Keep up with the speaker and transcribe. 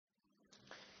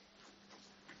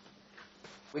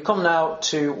We come now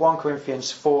to 1 Corinthians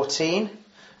 14.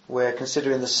 We're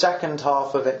considering the second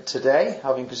half of it today,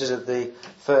 having considered the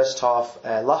first half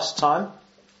last time.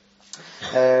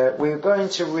 We're going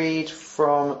to read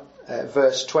from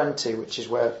verse 20, which is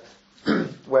where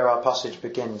our passage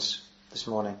begins this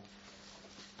morning.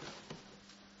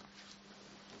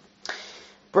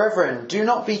 Brethren, do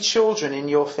not be children in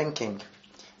your thinking,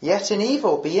 yet in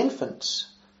evil be infants,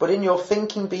 but in your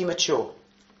thinking be mature.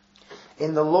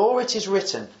 In the law it is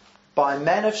written, by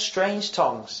men of strange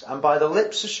tongues and by the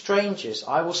lips of strangers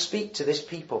I will speak to this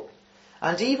people,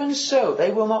 and even so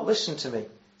they will not listen to me,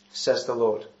 says the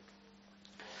Lord.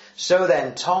 So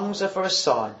then tongues are for a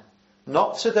sign,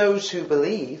 not to those who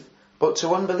believe, but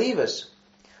to unbelievers.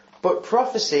 But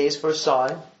prophecy is for a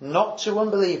sign, not to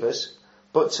unbelievers,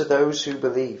 but to those who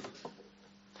believe.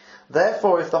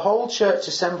 Therefore if the whole church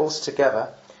assembles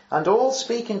together, and all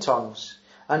speak in tongues,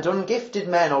 and ungifted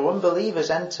men or unbelievers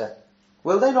enter,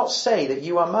 will they not say that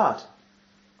you are mad?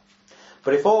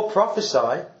 But if all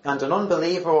prophesy, and an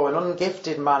unbeliever or an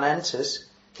ungifted man enters,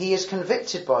 he is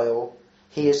convicted by all,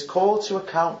 he is called to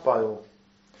account by all.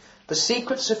 The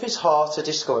secrets of his heart are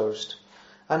disclosed,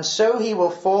 and so he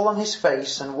will fall on his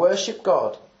face and worship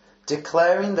God,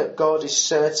 declaring that God is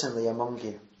certainly among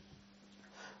you.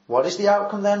 What is the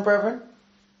outcome then, brethren?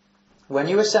 When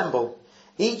you assemble,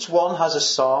 each one has a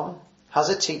psalm, has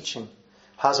a teaching,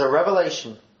 has a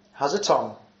revelation, has a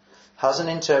tongue, has an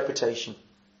interpretation.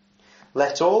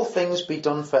 Let all things be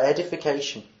done for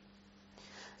edification.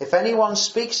 If anyone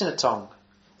speaks in a tongue,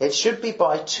 it should be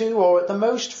by two or at the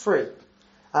most three,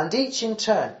 and each in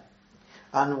turn,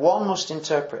 and one must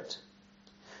interpret.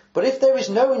 But if there is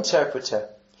no interpreter,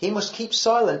 he must keep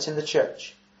silent in the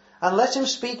church, and let him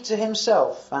speak to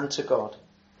himself and to God.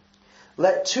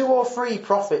 Let 2 or 3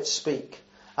 prophets speak,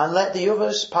 and let the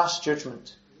others pass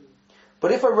judgment.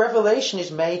 But if a revelation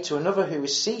is made to another who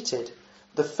is seated,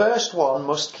 the first one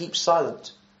must keep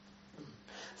silent.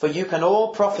 For you can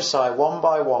all prophesy one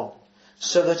by one,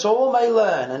 so that all may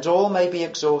learn and all may be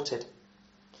exhorted.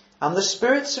 And the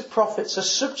spirits of prophets are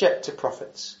subject to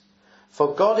prophets.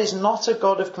 For God is not a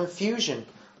God of confusion,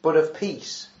 but of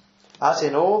peace, as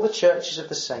in all the churches of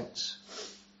the saints.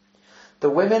 The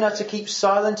women are to keep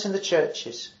silent in the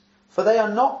churches, for they are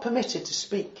not permitted to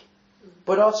speak,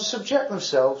 but are to subject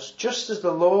themselves, just as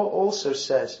the law also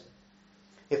says.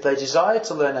 If they desire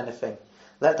to learn anything,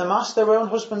 let them ask their own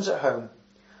husbands at home,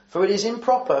 for it is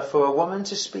improper for a woman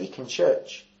to speak in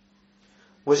church.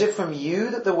 Was it from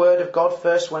you that the word of God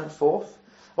first went forth,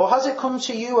 or has it come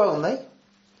to you only?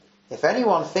 If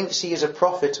anyone thinks he is a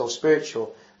prophet or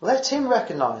spiritual, let him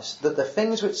recognize that the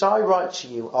things which I write to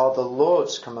you are the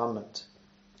Lord's commandment.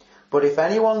 But if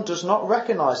anyone does not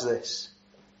recognize this,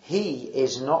 he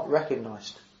is not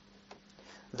recognized.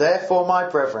 Therefore, my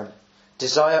brethren,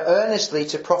 desire earnestly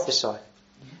to prophesy,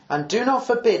 and do not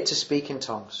forbid to speak in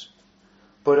tongues.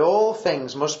 But all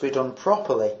things must be done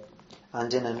properly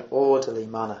and in an orderly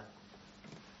manner.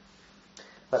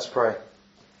 Let's pray.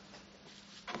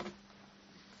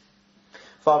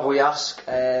 Father, we ask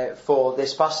for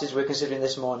this passage we're considering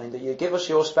this morning, that you give us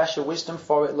your special wisdom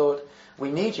for it, Lord.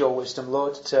 We need your wisdom,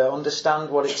 Lord, to understand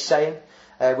what it's saying.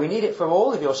 We need it from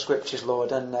all of your scriptures,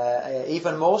 Lord, and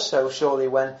even more so, surely,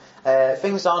 when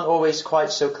things aren't always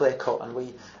quite so clear-cut. And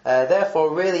we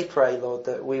therefore really pray, Lord,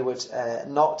 that we would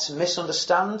not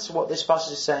misunderstand what this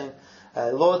passage is saying.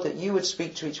 Lord, that you would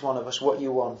speak to each one of us what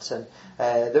you want, and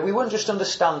that we wouldn't just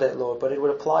understand it, Lord, but it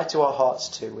would apply to our hearts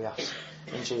too, we ask.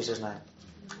 In Jesus' name.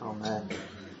 Amen.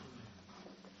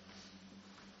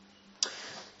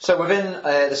 So within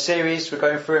the series we're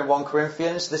going through in 1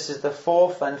 Corinthians, this is the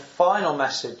 4th and final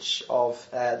message of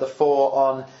the 4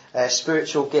 on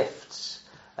spiritual gifts.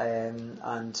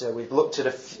 And we've looked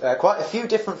at quite a few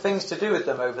different things to do with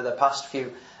them over the past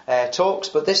few talks,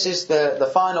 but this is the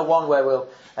final one where we'll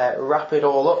wrap it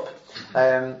all up.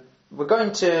 We're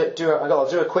going to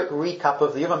I'll do a quick recap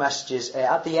of the other messages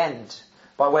at the end,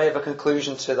 by way of a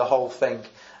conclusion to the whole thing,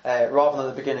 rather than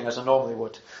the beginning as I normally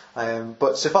would.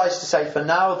 But suffice to say for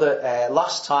now that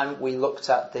last time we looked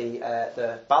at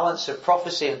the balance of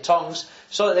prophecy and tongues,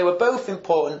 so that they were both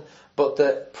important, but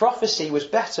that prophecy was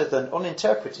better than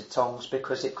uninterpreted tongues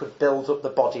because it could build up the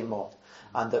body more.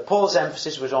 And that Paul's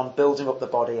emphasis was on building up the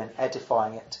body and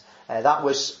edifying it. That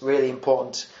was really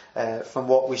important from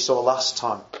what we saw last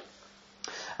time.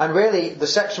 And really, the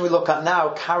section we look at now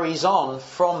carries on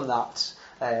from that.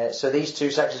 So these two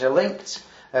sections are linked.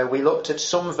 We looked at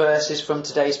some verses from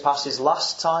today's passage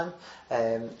last time,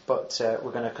 but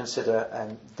we're going to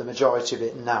consider the majority of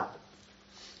it now.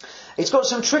 It's got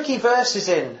some tricky verses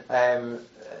in,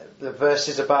 the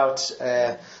verses about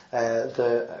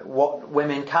what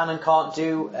women can and can't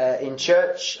do in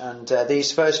church, and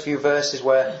these first few verses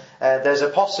where there's a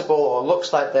possible, or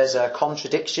looks like there's a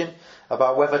contradiction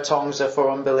about whether tongues are for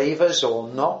unbelievers or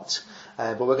not.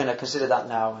 But we're going to consider that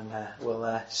now, and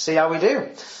we'll see how we do.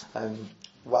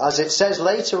 As it says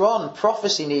later on,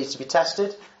 prophecy needs to be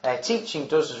tested. Teaching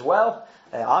does as well.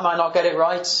 I might not get it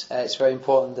right. It's very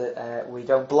important that we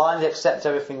don't blindly accept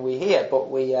everything we hear, but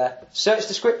we search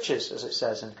the scriptures, as it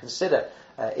says, and consider,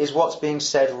 is what's being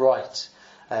said right?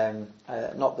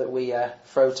 Not that we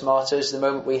throw tomatoes the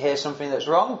moment we hear something that's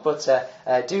wrong, but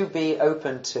do be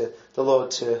open to the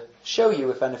Lord to show you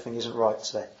if anything isn't right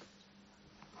today.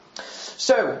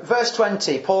 So, verse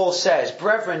 20, Paul says,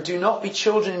 "Brethren, do not be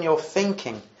children in your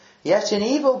thinking, yet in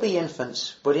evil be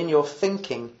infants, but in your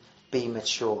thinking be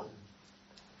mature."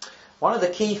 One of the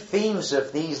key themes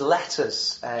of these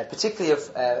letters, particularly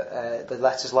of the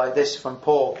letters like this from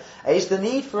Paul, is the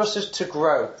need for us to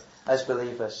grow as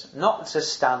believers. Not to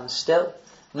stand still,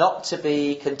 not to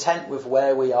be content with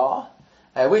where we are.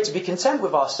 We're to be content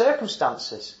with our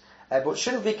circumstances, but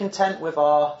shouldn't be content with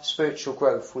our spiritual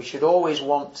growth. We should always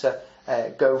want to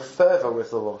go further with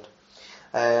the Lord.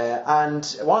 And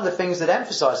one of the things that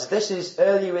emphasises this is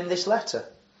earlier in this letter.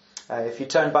 If you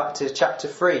turn back to chapter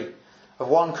 3 of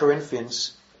 1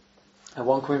 Corinthians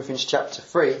chapter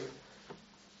 3,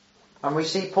 and we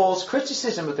see Paul's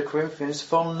criticism of the Corinthians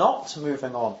for not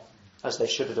moving on as they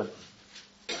should have done.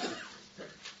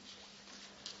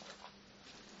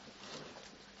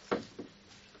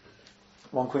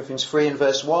 1 Corinthians 3 and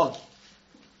verse 1.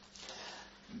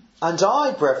 "And I,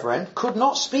 brethren, could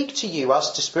not speak to you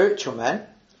as to spiritual men,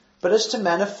 but as to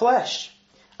men of flesh,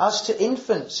 as to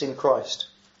infants in Christ.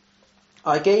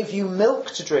 I gave you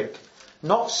milk to drink,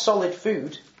 not solid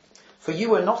food, for you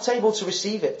were not able to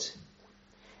receive it.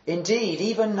 Indeed,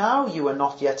 even now you are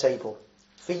not yet able,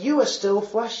 for you are still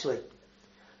fleshly.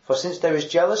 For since there is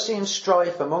jealousy and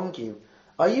strife among you,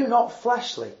 are you not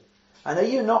fleshly, and are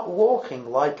you not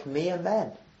walking like mere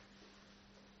men?"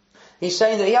 He's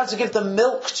saying that he had to give them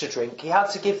milk to drink. He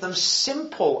had to give them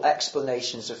simple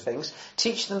explanations of things,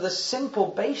 teach them the simple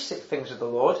basic things of the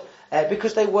Lord,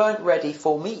 because they weren't ready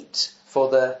for meat, for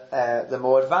the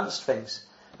more advanced things.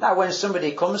 Now, when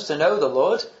somebody comes to know the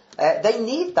Lord, they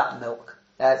need that milk.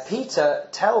 Peter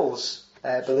tells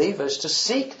believers to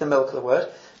seek the milk of the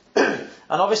word. And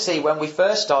obviously, when we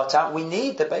first start out, we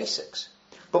need the basics.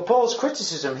 But Paul's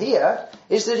criticism here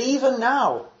is that even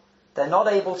now, they're not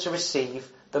able to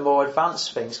receive the more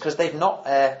advanced things because they've not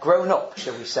grown up,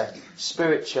 shall we say,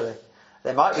 spiritually.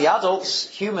 They might be adults,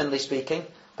 humanly speaking,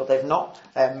 but they've not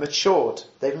matured.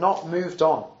 They've not moved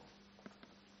on.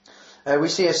 We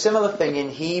see a similar thing in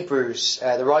Hebrews.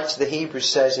 The writer of the Hebrews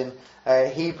says in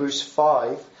Hebrews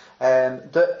 5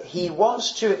 that he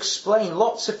wants to explain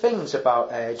lots of things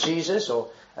about Jesus or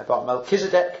about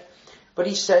Melchizedek, but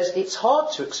he says it's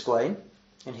hard to explain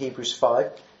in Hebrews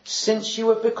 5 since you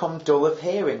have become dull of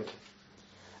hearing.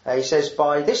 He says,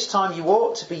 "By this time you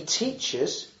ought to be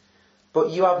teachers, but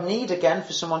you have need again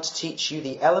for someone to teach you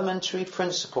the elementary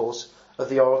principles of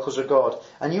the oracles of God.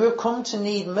 And you have come to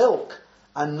need milk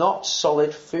and not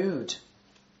solid food."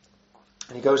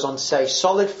 And he goes on to say,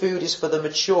 "Solid food is for the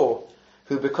mature,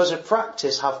 who because of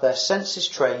practice have their senses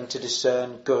trained to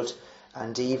discern good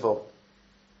and evil."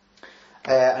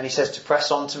 And he says to press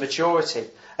on to maturity.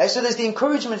 So there's the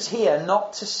encouragement here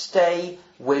not to stay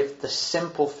with the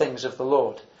simple things of the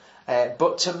Lord,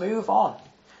 but to move on.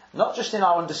 Not just in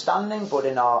our understanding, but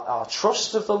in our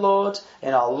trust of the Lord,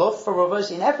 in our love for others,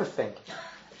 in everything,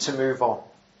 to move on.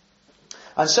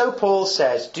 And so Paul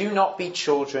says, do not be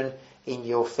children in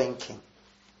your thinking.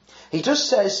 He does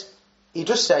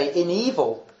say, in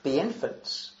evil be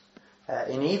infants.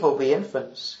 In evil be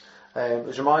infants. I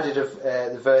was reminded of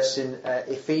the verse in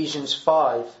Ephesians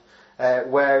 5,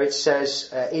 where it says,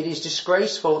 "It is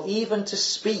disgraceful even to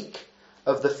speak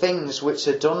of the things which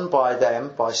are done by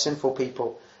them, by sinful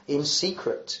people, in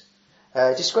secret."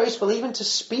 Disgraceful even to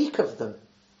speak of them.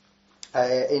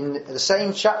 In the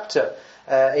same chapter,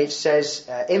 it says,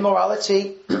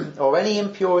 "Immorality or any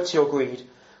impurity or greed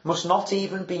must not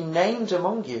even be named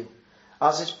among you,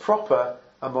 as is proper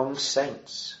among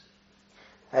saints."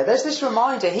 There's this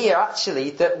reminder here,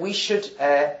 actually, that we should,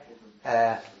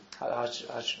 how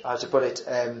to put it,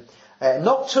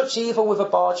 not touch evil with a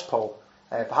barge pole,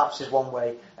 perhaps is one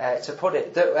way to put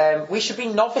it. That we should be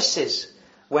novices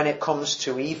when it comes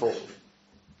to evil.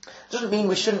 Doesn't mean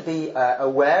we shouldn't be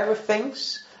aware of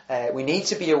things. We need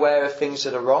to be aware of things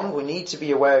that are wrong. We need to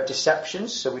be aware of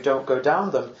deceptions so we don't go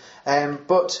down them.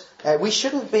 But we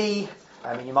shouldn't be,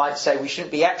 you might say we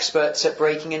shouldn't be experts at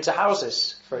breaking into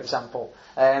houses. for example.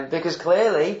 Because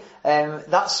clearly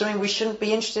that's something we shouldn't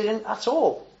be interested in at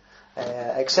all.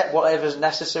 Except whatever is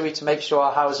necessary to make sure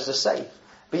our houses are safe.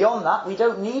 Beyond that, we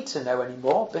don't need to know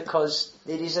anymore because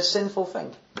it is a sinful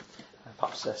thing.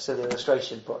 Perhaps a silly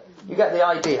illustration, but you get the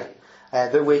idea.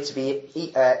 That we're to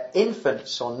be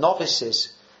infants or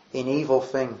novices in evil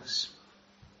things.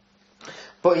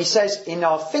 But he says in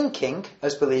our thinking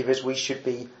as believers we should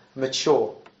be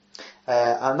mature.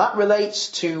 And that relates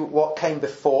to what came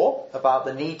before about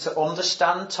the need to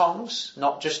understand tongues,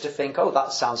 not just to think, oh,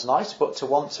 that sounds nice, but to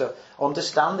want to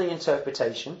understand the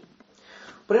interpretation.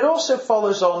 But it also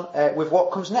follows on with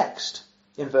what comes next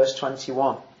in verse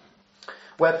 21,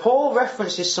 where Paul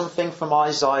references something from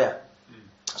Isaiah.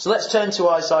 So let's turn to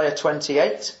Isaiah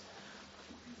 28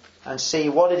 and see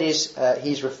what it is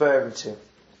he's referring to.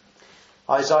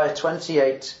 Isaiah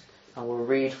 28, and we'll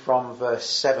read from verse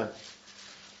 7.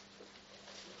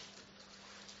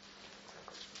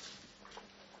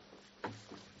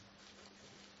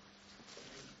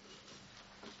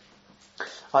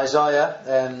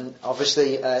 Isaiah,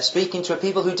 obviously speaking to a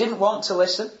people who didn't want to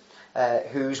listen,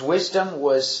 whose wisdom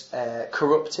was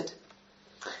corrupted.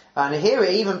 And here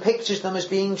it even pictures them as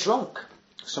being drunk.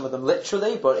 Some of them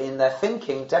literally, but in their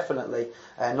thinking, definitely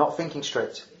not thinking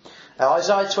straight.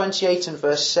 Isaiah 28 and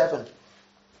verse 7.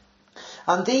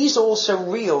 And these also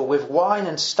reel with wine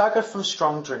and stagger from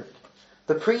strong drink.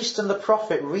 The priest and the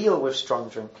prophet reel with strong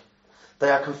drink. They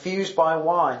are confused by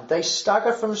wine. They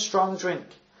stagger from strong drink.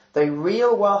 They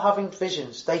reel while having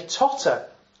visions. They totter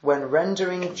when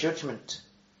rendering judgment.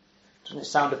 Doesn't it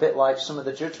sound a bit like some of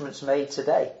the judgments made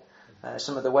today?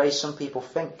 Some of the ways some people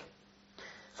think.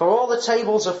 For all the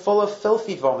tables are full of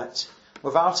filthy vomit,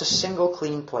 without a single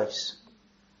clean place.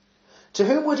 To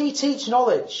whom would he teach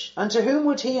knowledge? And to whom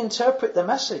would he interpret the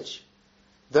message?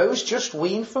 Those just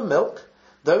weaned from milk,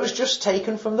 those just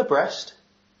taken from the breast.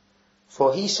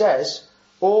 For he says,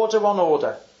 order on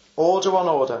order, order on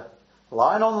order,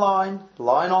 line on line,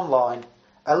 line on line,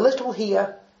 a little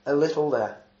here, a little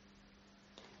there.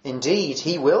 Indeed,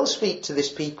 he will speak to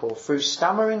this people through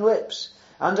stammering lips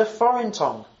and a foreign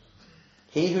tongue.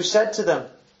 He who said to them,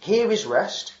 here is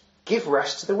rest, give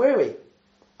rest to the weary,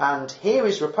 and here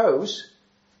is repose,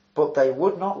 but they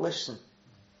would not listen.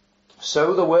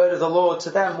 So the word of the Lord to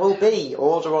them will be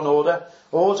order on order,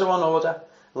 order on order,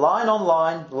 line on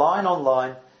line, line on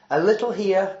line, a little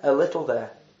here, a little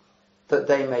there, that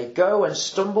they may go and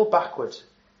stumble backward,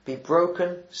 be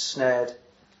broken, snared,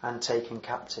 and taken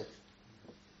captive.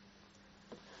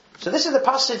 So this is the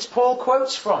passage Paul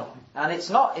quotes from, and it's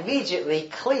not immediately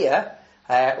clear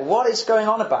what it's going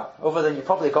on about, other than you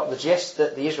probably got the gist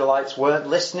that the Israelites weren't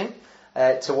listening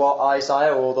to what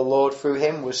Isaiah or the Lord through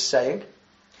him was saying.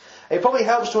 It probably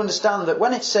helps to understand that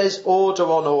when it says order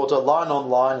on order, line on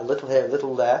line, a little here, a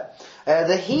little there,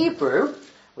 the Hebrew,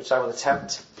 which I will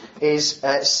attempt, is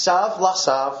sav la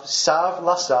sav,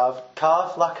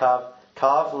 kav la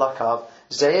kav,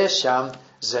 zeh sham,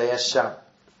 zeh sham.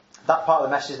 That part of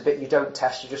the message is the bit you don't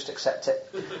test, you just accept it.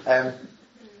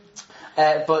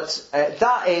 But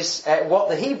that is what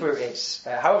the Hebrew is.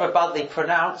 However badly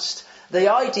pronounced,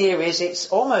 the idea is it's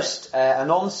almost a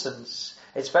nonsense.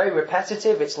 It's very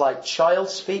repetitive. It's like child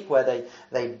speak where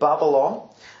they babble on.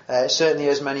 Certainly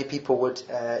as many people would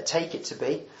take it to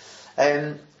be.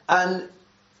 And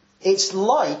it's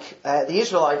like the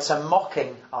Israelites are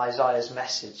mocking Isaiah's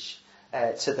message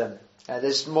to them.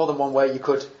 There's more than one way you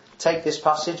could take this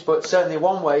passage, but certainly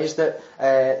one way is that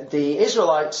the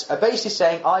Israelites are basically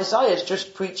saying Isaiah is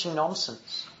just preaching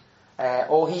nonsense.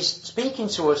 Or he's speaking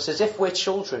to us as if we're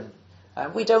children.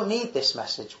 We don't need this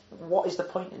message. What is the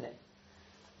point in it?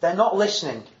 They're not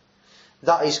listening.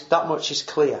 That much is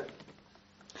clear.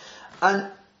 And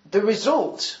the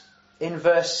result in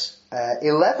verse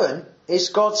 11 is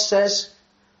God says,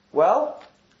 well,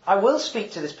 I will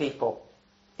speak to this people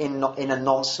in a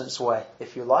nonsense way,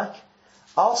 if you like.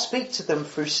 I'll speak to them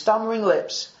through stammering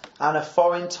lips and a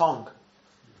foreign tongue,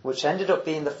 which ended up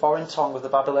being the foreign tongue of the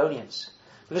Babylonians.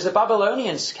 Because the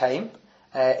Babylonians came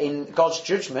in God's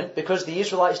judgment because the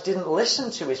Israelites didn't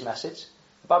listen to his message.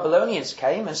 The Babylonians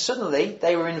came and suddenly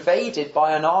they were invaded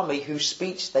by an army whose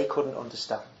speech they couldn't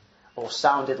understand or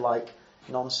sounded like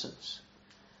nonsense.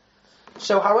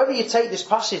 So however you take this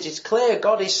passage, it's clear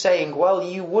God is saying, well,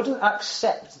 you wouldn't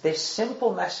accept this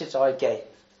simple message I gave.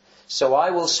 So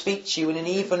I will speak to you in an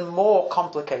even more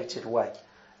complicated way,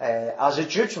 as a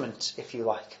judgment, if you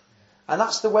like. And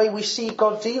that's the way we see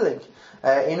God dealing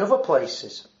in other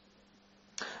places.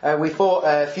 We thought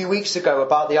a few weeks ago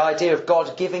about the idea of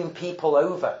God giving people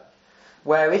over,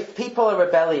 where if people are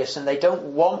rebellious and they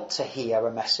don't want to hear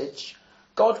a message,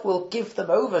 God will give them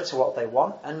over to what they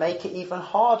want and make it even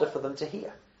harder for them to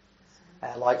hear.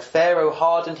 Like Pharaoh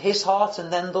hardened his heart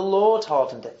and then the Lord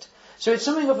hardened it. So it's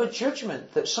something of a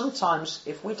judgment that sometimes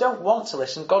if we don't want to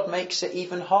listen, God makes it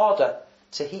even harder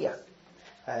to hear.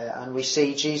 And we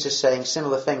see Jesus saying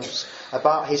similar things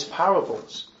about his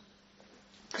parables.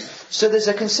 So there's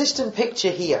a consistent picture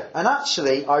here. And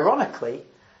actually, ironically,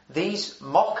 these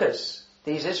mockers,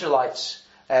 these Israelites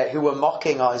who were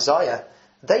mocking Isaiah,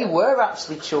 they were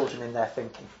actually children in their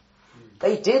thinking.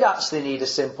 They did actually need a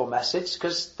simple message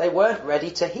because they weren't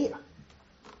ready to hear.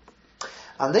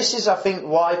 And this is, I think,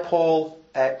 why Paul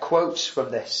quotes from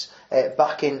this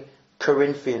back in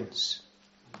Corinthians.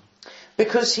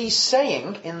 Because he's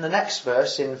saying in the next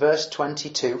verse, in verse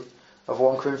 22 of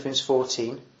 1 Corinthians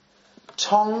 14,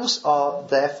 tongues are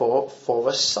therefore for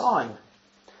a sign,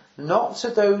 not to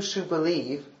those who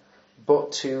believe,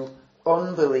 but to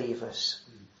unbelievers.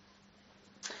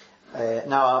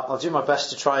 Now, I'll do my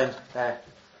best to try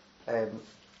and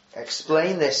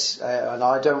explain this, and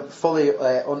I don't fully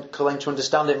claim to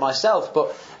understand it myself,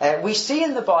 but we see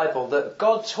in the Bible that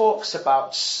God talks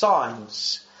about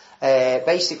signs,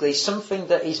 basically something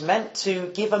that is meant to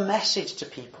give a message to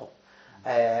people,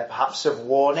 perhaps of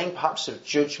warning, perhaps of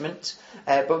judgment,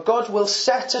 but God will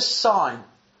set a sign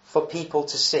for people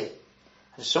to see.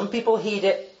 And some people heed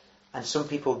it, and some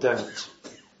people don't.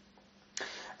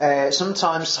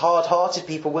 Sometimes hard-hearted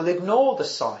people will ignore the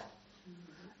sign.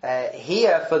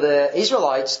 Here, for the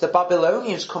Israelites, the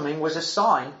Babylonians coming was a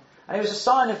sign, and it was a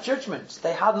sign of judgment.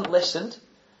 They hadn't listened,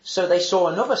 so they saw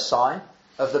another sign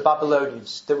of the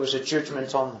Babylonians. There was a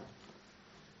judgment on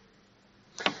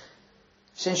them.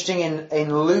 It's interesting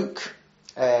in Luke,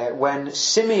 when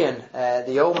Simeon,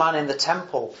 the old man in the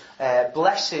temple,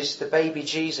 blesses the baby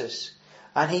Jesus,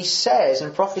 and he says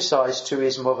and prophesies to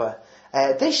his mother,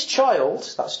 this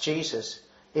child, that's Jesus,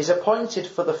 is appointed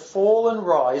for the fall and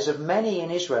rise of many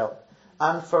in Israel,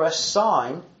 and for a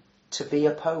sign to be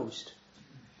opposed.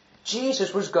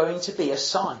 Jesus was going to be a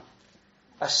sign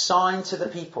to the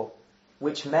people,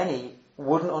 which many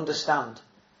wouldn't understand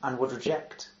and would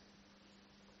reject.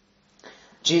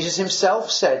 Jesus himself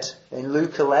said in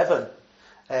Luke 11,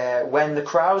 when the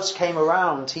crowds came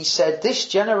around, he said, this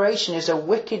generation is a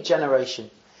wicked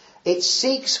generation. It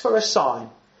seeks for a sign,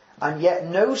 and yet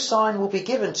no sign will be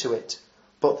given to it,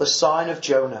 but the sign of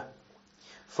Jonah.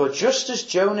 For just as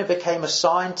Jonah became a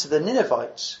sign to the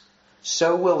Ninevites,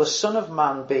 so will the Son of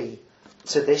Man be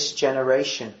to this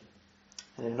generation.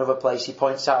 And in another place he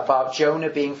points out about Jonah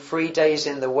being 3 days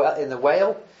in the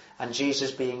whale, and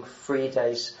Jesus being 3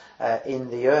 days in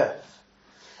the earth.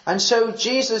 And so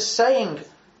Jesus saying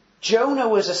Jonah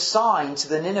was a sign to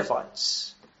the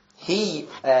Ninevites. He,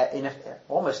 in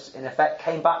effect,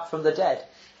 came back from the dead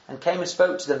and came and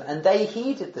spoke to them, and they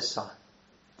heeded the sign.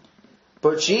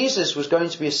 But Jesus was going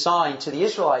to be a sign to the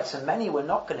Israelites, and many were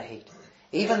not going to heed.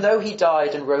 Even though he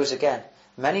died and rose again,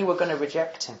 many were going to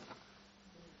reject him.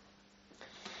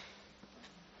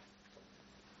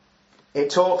 It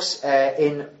talks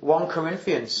in 1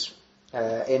 Corinthians,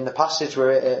 in the passage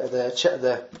where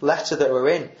the letter that we're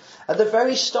in, at the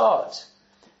very start,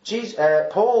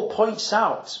 Paul points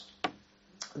out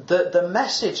that the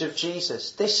message of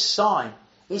Jesus, this sign,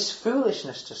 is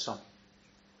foolishness to some.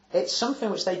 It's something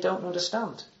which they don't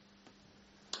understand.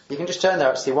 You can just turn there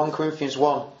actually, 1 Corinthians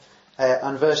 1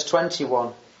 and verse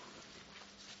 21.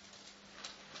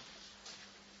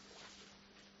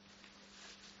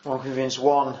 Corinthians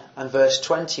 1 and verse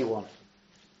 21,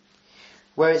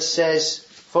 where it says,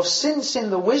 for since in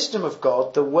the wisdom of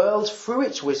God, the world through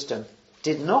its wisdom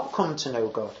did not come to know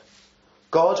God,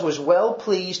 God was well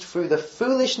pleased through the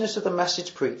foolishness of the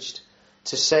message preached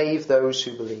to save those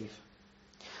who believe.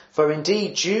 For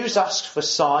indeed Jews asked for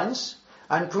signs,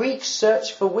 and Greeks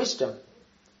searched for wisdom.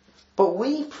 But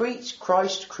we preach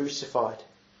Christ crucified,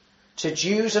 to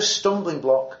Jews a stumbling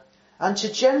block, and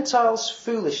to Gentiles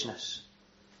foolishness.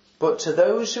 But to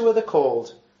those who are the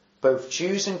called, both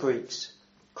Jews and Greeks,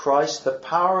 Christ the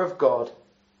power of God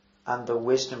and the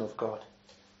wisdom of God.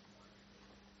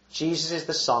 Jesus is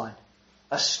the sign,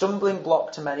 a stumbling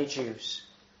block to many Jews,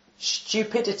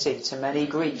 stupidity to many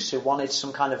Greeks who wanted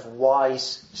some kind of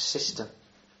wise system.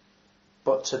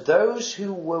 But to those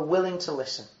who were willing to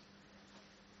listen,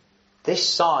 this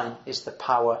sign is the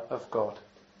power of God.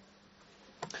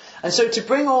 And so to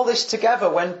bring all this together,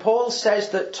 when Paul says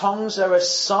that tongues are a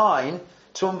sign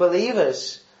to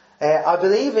unbelievers, I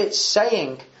believe it's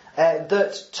saying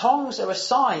that tongues are a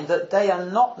sign that they are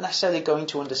not necessarily going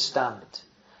to understand.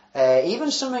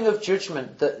 Even something of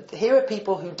judgment, that here are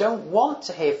people who don't want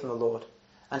to hear from the Lord.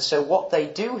 And so what they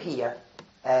do hear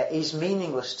is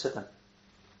meaningless to them.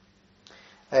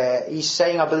 he's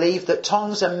saying, I believe, that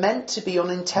tongues are meant to be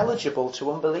unintelligible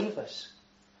to unbelievers.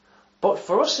 But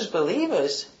for us as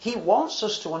believers, he wants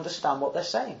us to understand what they're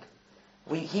saying.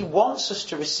 He wants us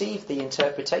to receive the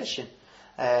interpretation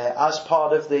as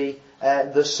part of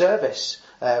the service.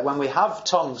 When we have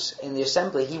tongues in the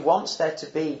assembly, he wants there to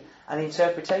be an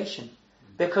interpretation.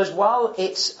 Because while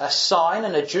it's a sign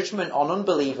and a judgment on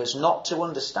unbelievers not to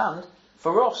understand,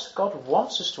 for us, God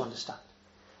wants us to understand.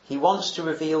 He wants to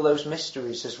reveal those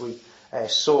mysteries as we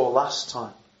saw last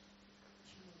time.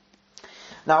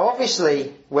 Now,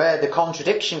 obviously, where the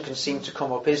contradiction can seem to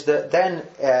come up is that then,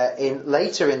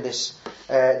 later in this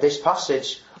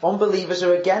passage, unbelievers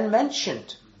are again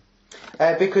mentioned,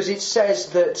 because it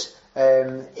says that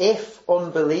if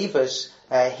unbelievers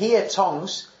hear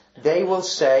tongues, they will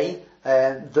say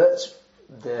that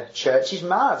the church is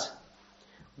mad,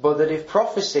 but that if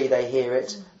prophecy they hear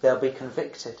it, they'll be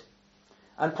convicted.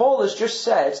 And Paul has just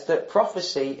said that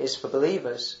prophecy is for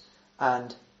believers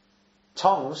and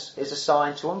tongues is a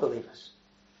sign to unbelievers.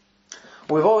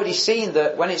 We've already seen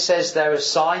that when it says they're a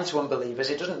sign to unbelievers,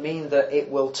 it doesn't mean that it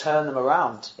will turn them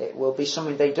around. It will be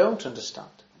something they don't understand.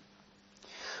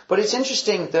 But it's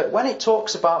interesting that when it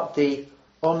talks about the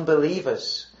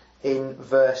unbelievers in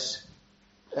verse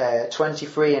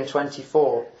 23 and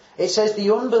 24, it says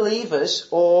the unbelievers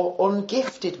or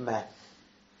ungifted men.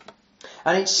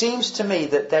 And it seems to me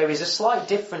that there is a slight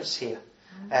difference here,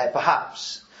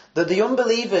 perhaps. That the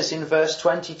unbelievers in verse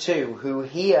 22 who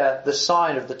hear the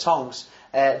sign of the tongues,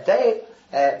 they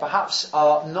perhaps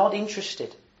are not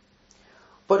interested.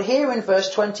 But here in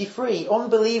verse 23,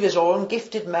 unbelievers or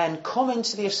ungifted men come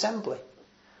into the assembly.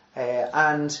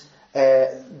 And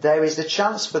there is the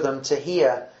chance for them to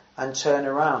hear and turn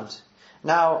around.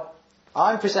 Now,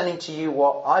 I'm presenting to you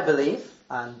what I believe,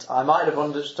 and I might have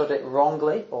understood it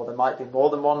wrongly, or there might be more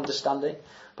than one understanding.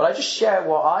 But I just share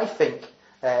what I think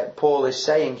Paul is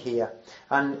saying here.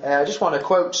 And I just want to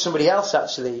quote somebody else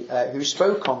actually who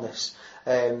spoke on this,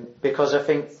 because I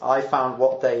think I found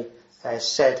what they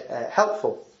said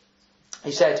helpful.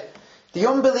 He said, the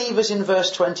unbelievers in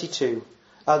verse 22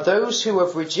 are those who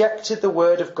have rejected the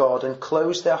word of God and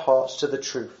closed their hearts to the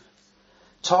truth.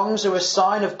 Tongues are a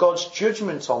sign of God's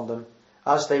judgment on them,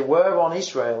 as they were on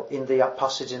Israel in the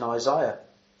passage in Isaiah.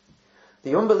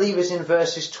 The unbelievers in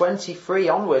verses 23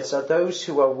 onwards are those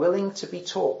who are willing to be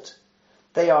taught.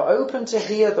 They are open to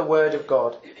hear the word of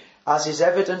God, as is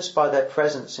evidenced by their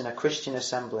presence in a Christian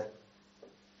assembly.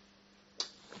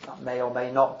 That may or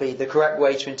may not be the correct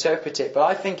way to interpret it, but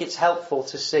I think it's helpful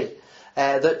to see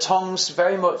that tongues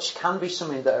very much can be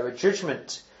something that are a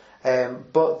judgment,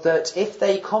 but that if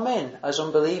they come in as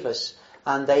unbelievers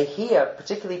and they hear,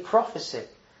 particularly prophecy,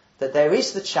 that there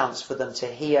is the chance for them to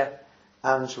hear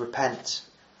and repent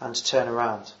and turn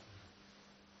around.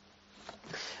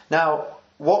 Now,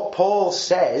 what Paul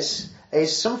says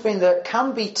is something that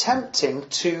can be tempting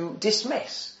to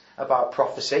dismiss about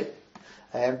prophecy,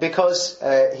 because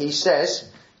he says,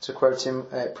 to quote him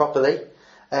properly,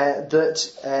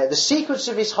 that the secrets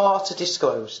of his heart are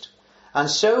disclosed, and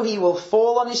so he will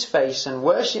fall on his face and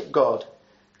worship God,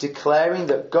 declaring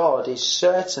that God is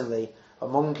certainly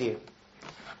among you.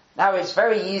 Now, it's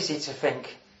very easy to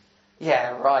think,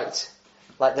 yeah, right,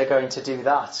 like they're going to do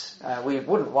that. We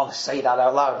wouldn't want to say that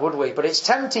out loud, would we? But it's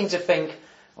tempting to think,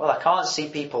 well, I can't see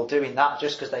people doing that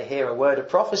just because they hear a word of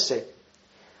prophecy.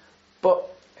 But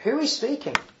who is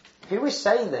speaking? Who is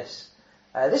saying this?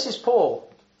 This is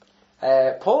Paul.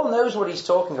 Paul knows what he's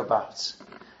talking about.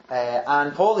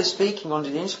 And Paul is speaking under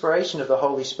the inspiration of the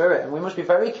Holy Spirit. And we must be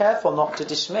very careful not to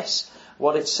dismiss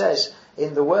what it says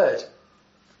in the Word.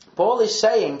 Paul is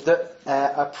saying that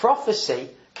a prophecy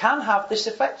can have this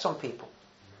effect on people.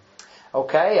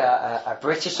 Okay, a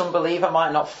British unbeliever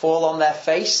might not fall on their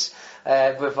face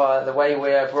with the way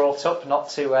we're brought up, not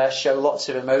to show lots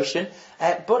of emotion.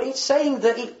 But it's saying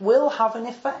that it will have an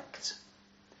effect.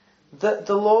 That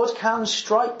the Lord can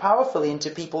strike powerfully into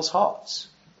people's hearts.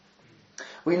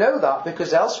 We know that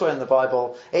because elsewhere in the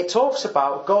Bible it talks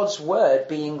about God's word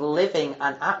being living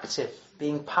and active,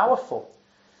 being powerful,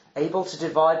 able to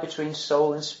divide between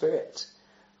soul and spirit.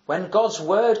 When God's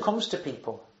word comes to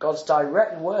people, God's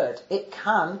direct word, it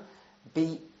can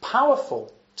be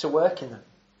powerful to work in them.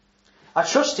 I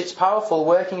trust it's powerful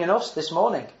working in us this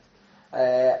morning.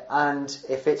 And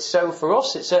if it's so for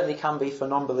us, it certainly can be for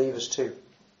non-believers too.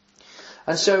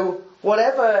 And so,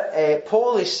 whatever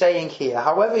Paul is saying here,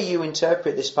 however you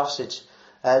interpret this passage,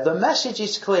 the message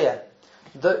is clear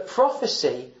that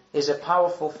prophecy is a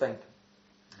powerful thing.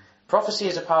 Prophecy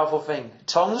is a powerful thing.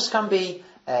 Tongues can be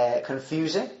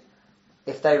confusing.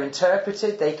 If they're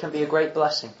interpreted, they can be a great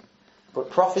blessing. But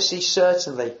prophecy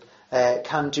certainly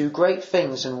can do great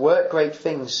things and work great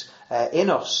things in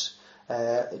us,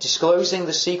 disclosing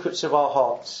the secrets of our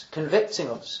hearts, convicting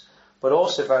us, but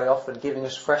also very often giving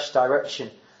us fresh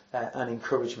direction and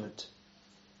encouragement.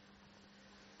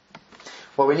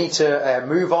 Well, we need to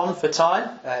move on for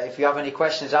time. If you have any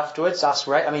questions afterwards,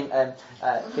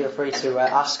 feel free to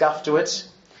ask afterwards.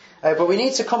 But we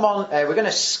need to come on. We're going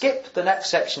to skip the next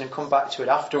section and come back to it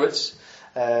afterwards.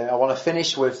 I want to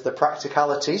finish with the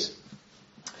practicalities.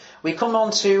 We come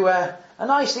on to a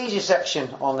nice, easy section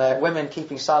on women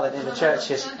keeping silent in the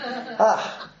churches.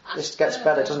 This gets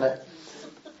better, doesn't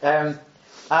it?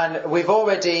 And we've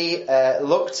already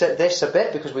looked at this a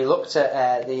bit because we looked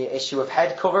at the issue of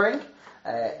head covering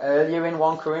earlier in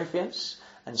 1 Corinthians.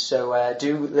 And so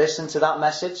do listen to that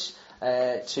message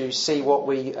to see what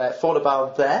we thought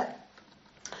about there.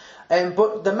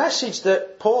 But the message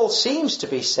that Paul seems to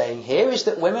be saying here is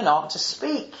that women aren't to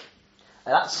speak.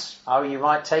 And that's how you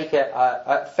might take it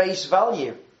at face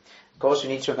value. Of course, we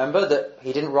need to remember that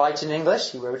he didn't write in English,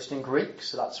 he wrote it in Greek,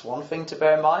 so that's one thing to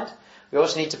bear in mind. We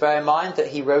also need to bear in mind that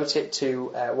he wrote it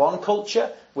to one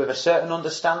culture with a certain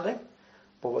understanding.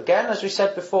 But again, as we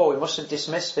said before, we mustn't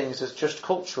dismiss things as just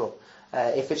cultural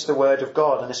if it's the Word of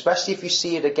God, and especially if you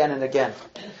see it again and again.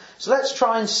 So let's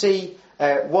try and see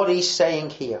what he's saying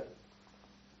here.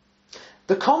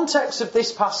 The context of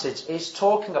this passage is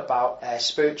talking about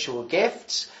spiritual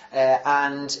gifts,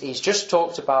 and he's just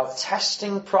talked about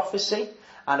testing prophecy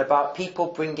and about people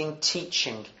bringing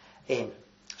teaching in.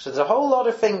 So there's a whole lot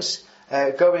of things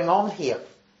going on here.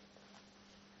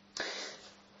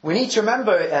 We need to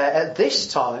remember at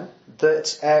this time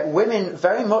that women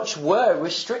very much were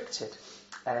restricted.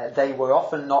 They were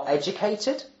often not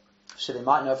educated, so they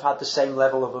might not have had the same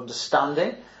level of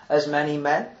understanding as many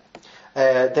men.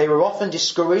 They were often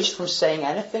discouraged from saying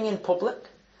anything in public.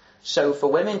 So for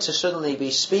women to suddenly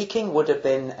be speaking would have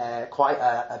been quite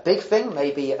a big thing,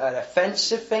 maybe an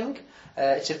offensive thing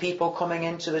to people coming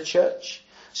into the church.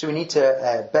 So we need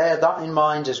to bear that in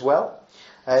mind as well.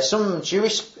 Some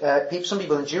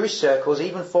people in Jewish circles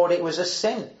even thought it was a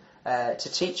sin to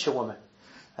teach a woman.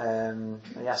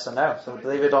 Yes, I know. So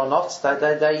believe it or not,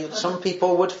 some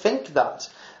people would think that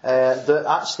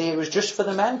actually it was just for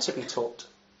the men to be taught.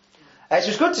 So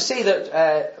it's good to see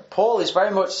that Paul is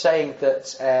very much saying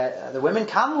that the women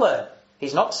can learn.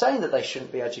 He's not saying that they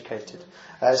shouldn't be educated.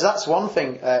 So that's one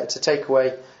thing to take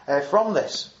away from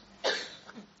this.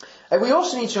 We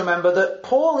also need to remember that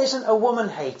Paul isn't a woman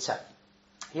hater.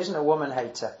 He isn't a woman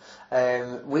hater.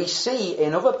 We see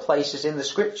in other places in the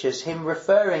scriptures him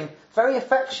referring very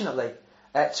affectionately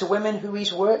to women who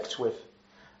he's worked with.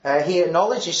 He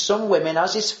acknowledges some women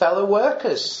as his fellow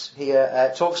workers. He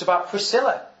talks about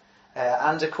Priscilla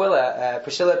and Aquila,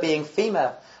 Priscilla being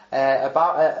female,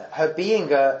 about her being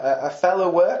a fellow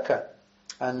worker,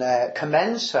 and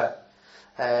commends her.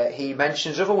 He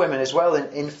mentions other women as well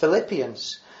in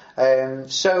Philippians.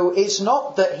 So it's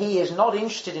not that he is not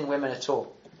interested in women at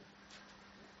all.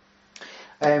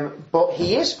 But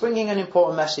he is bringing an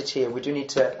important message here. We do need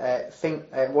to think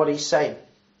what he's saying.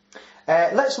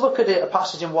 Let's look at a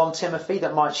passage in 1 Timothy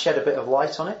that might shed a bit of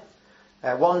light on it.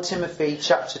 1 Timothy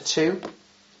chapter 2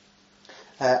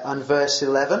 and verse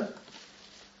 11.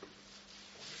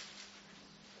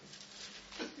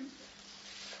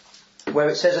 Where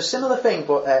it says a similar thing,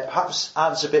 but perhaps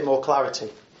adds a bit more clarity.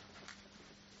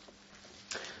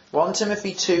 1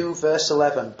 Timothy 2 verse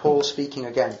 11, Paul speaking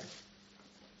again.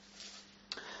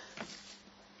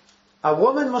 A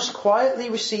woman must quietly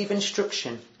receive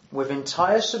instruction with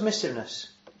entire submissiveness.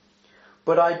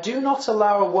 But I do not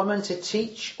allow a woman to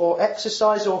teach or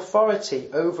exercise authority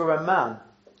over a man,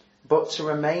 but to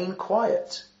remain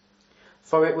quiet.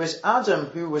 For it was Adam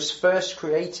who was first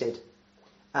created,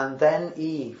 and then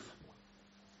Eve.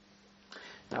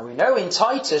 Now we know in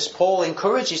Titus, Paul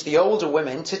encourages the older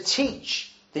women to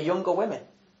teach the younger women.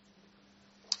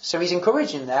 So he's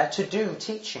encouraging there to do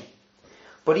teaching.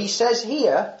 But he says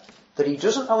here that he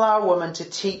doesn't allow a woman to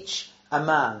teach a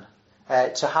man,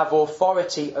 to have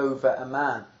authority over a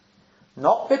man.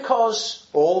 Not because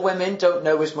all women don't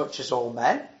know as much as all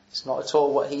men. It's not at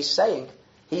all what he's saying.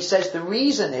 He says the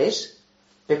reason is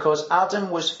because Adam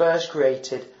was first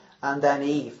created and then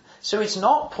Eve. So it's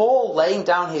not Paul laying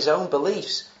down his own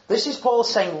beliefs. This is Paul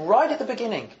saying right at the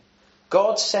beginning,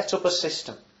 God set up a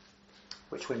system,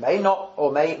 which we may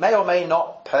or may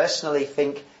not personally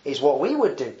think is what we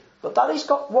would do. But that is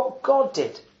what God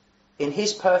did in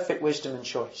his perfect wisdom and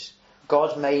choice.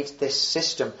 God made this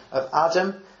system of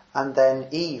Adam and then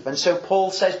Eve. And so Paul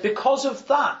says, because of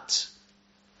that,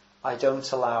 I don't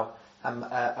allow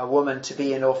a woman to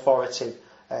be in authority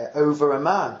over a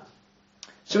man.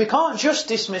 So we can't just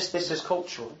dismiss this as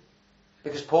cultural.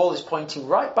 Because Paul is pointing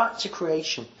right back to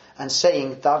creation and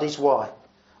saying that is why.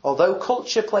 Although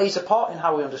culture plays a part in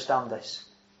how we understand this,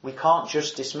 we can't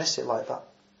just dismiss it like that.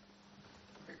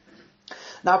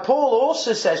 Now Paul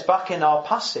also says back in our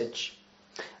passage,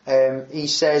 he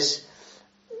says,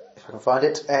 if I can find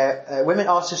it, women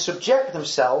are to subject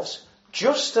themselves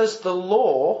just as the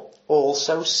law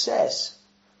also says.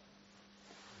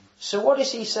 So what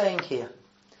is he saying here?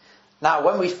 Now,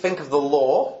 when we think of the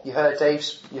law, you heard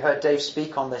Dave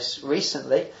speak on this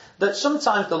recently, that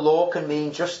sometimes the law can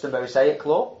mean just the Mosaic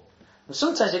law, and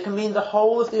sometimes it can mean the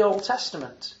whole of the Old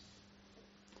Testament.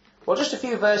 Well, just a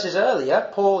few verses earlier,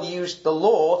 Paul used the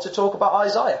law to talk about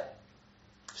Isaiah.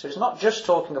 So it's not just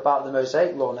talking about the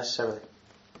Mosaic law necessarily.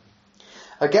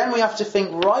 Again, we have to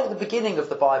think right at the beginning of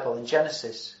the Bible in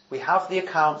Genesis. We have the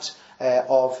account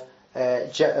of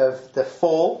the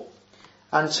fall.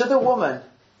 And to the woman,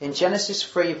 in Genesis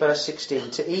 3 verse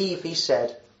 16, to Eve he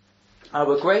said, I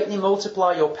will greatly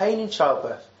multiply your pain in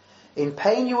childbirth. In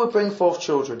pain you will bring forth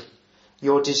children.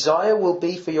 Your desire will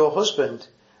be for your husband,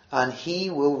 and he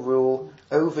will rule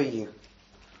over you.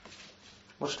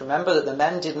 Must remember that the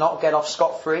men did not get off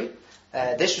scot-free.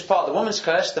 This was part of the woman's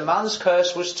curse. The man's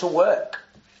curse was to work,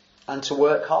 and to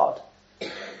work hard.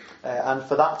 And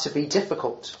for that to be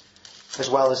difficult, as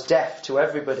well as death to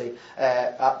everybody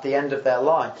at the end of their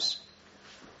lives.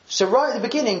 So right at the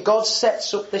beginning, God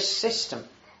sets up this system.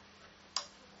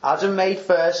 Adam made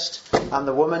first, and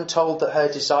the woman told that her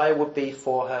desire would be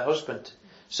for her husband.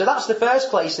 So that's the first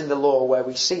place in the law where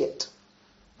we see it.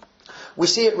 We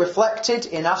see it reflected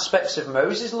in aspects of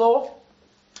Moses' law.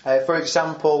 For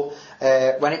example,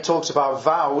 when it talks about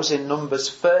vows in Numbers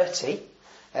 30,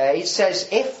 it says,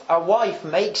 if a wife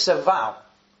makes a vow,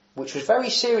 which was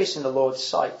very serious in the Lord's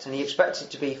sight, and he expected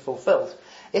it to be fulfilled.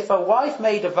 If a wife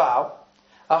made a vow,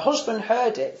 a husband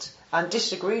heard it and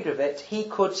disagreed with it, he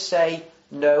could say,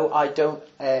 no, I don't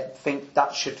think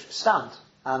that should stand.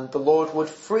 And the Lord would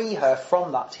free her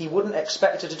from that. He wouldn't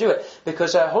expect her to do it,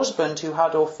 because her husband, who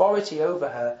had authority over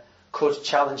her, could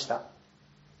challenge that.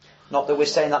 Not that we're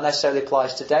saying that necessarily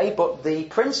applies today, but the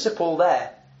principle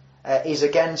there is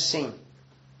again seen.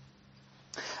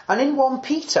 And in 1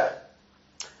 Peter,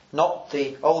 not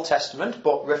the Old Testament,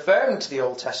 but referring to the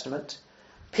Old Testament,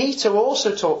 Peter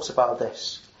also talks about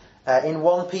this in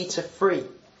 1 Peter 3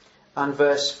 and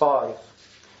verse 5.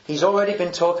 He's already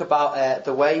been talking about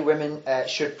the way women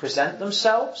should present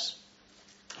themselves.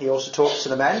 He also talks to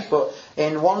the men, but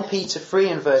in 1 Peter 3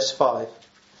 and verse 5,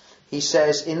 he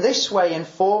says, in this way in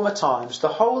former times the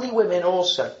holy women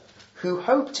also, who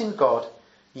hoped in God,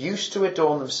 used to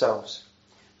adorn themselves,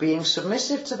 being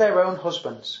submissive to their own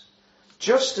husbands,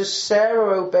 just as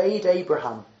Sarah obeyed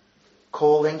Abraham,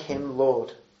 calling him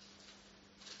Lord.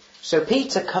 So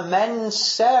Peter commends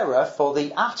Sarah for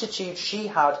the attitude she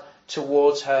had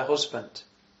towards her husband.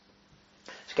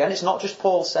 Again, it's not just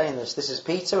Paul saying this. This is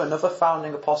Peter, another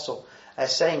founding apostle,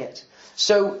 saying it.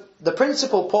 So the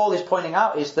principle Paul is pointing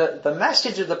out is that the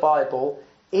message of the Bible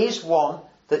is one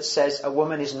that says a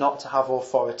woman is not to have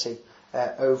authority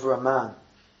over a man.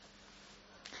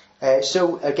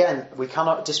 So again, we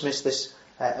cannot dismiss this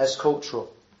as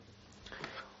cultural.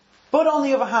 But on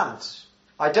the other hand,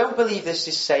 I don't believe this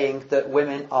is saying that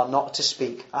women are not to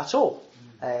speak at all.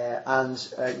 And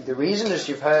the reason, as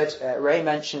you've heard Ray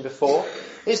mention before,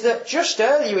 is that just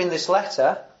earlier in this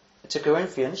letter to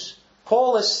Corinthians,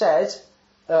 Paul has said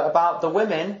about the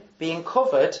women being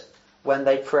covered when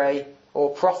they pray or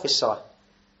prophesy,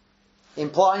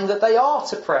 implying that they are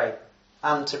to pray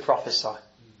and to prophesy.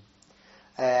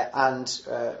 And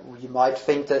you might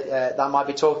think that that might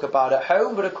be talked about at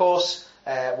home, but of course,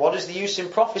 what is the use in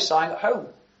prophesying at home?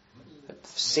 It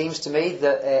seems to me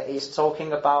that he's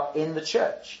talking about in the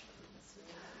church.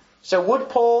 So would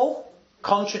Paul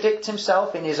contradict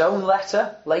himself in his own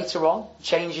letter later on,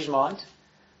 change his mind?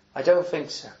 I don't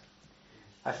think so.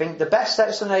 I think the best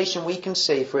explanation we can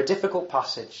see for a difficult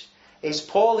passage is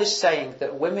Paul is saying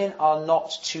that women are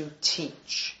not to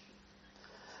teach.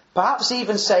 Perhaps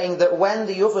even saying that when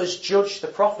the others judge the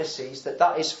prophecies,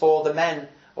 that is for the men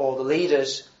or the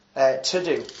leaders to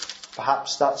do.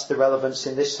 Perhaps that's the relevance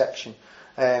in this section.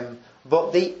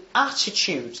 But the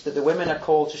attitude that the women are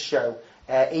called to show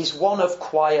is one of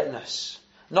quietness.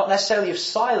 Not necessarily of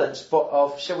silence, but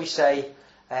of, shall we say,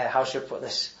 how should I put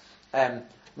this?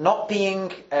 Not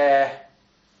being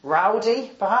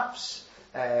rowdy, perhaps.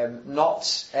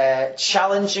 Not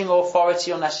challenging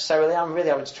authority unnecessarily. I'm really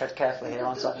having to tread carefully here,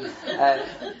 aren't I?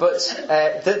 But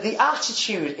the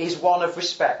attitude is one of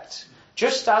respect.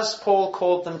 Just as Paul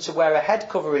called them to wear a head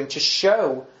covering to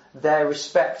show their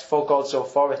respect for God's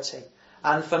authority,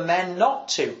 and for men not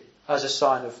to, as a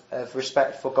sign of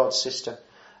respect for God's system.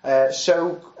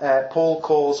 So Paul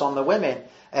calls on the women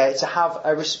to have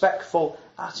a respectful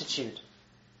attitude.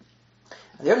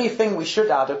 And the only thing we should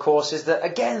add, of course, is that,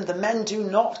 again, the men do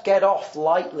not get off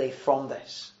lightly from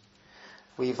this.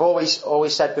 We've always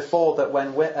said before that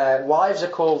when wives are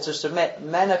called to submit,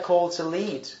 men are called to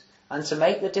lead and to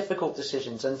make the difficult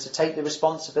decisions and to take the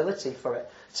responsibility for it,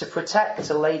 to protect,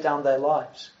 to lay down their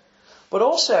lives. But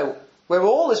also, we're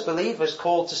all as believers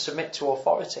called to submit to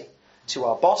authority, to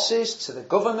our bosses, to the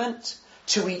government,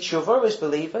 to each other as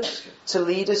believers, to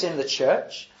leaders in the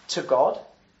church, to God.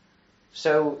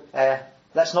 So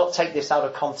let's not take this out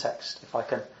of context, if I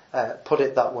can put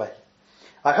it that way.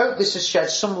 I hope this has shed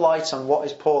some light on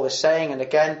what Paul is saying. And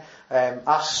again,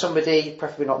 ask somebody,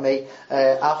 preferably not me,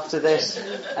 after this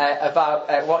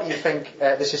about what you think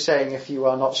this is saying if you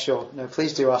are not sure. No,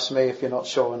 please do ask me if you're not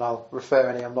sure, and I'll refer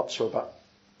any I'm not sure about.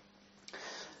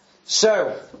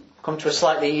 So, come to a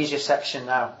slightly easier section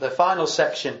now. The final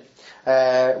section,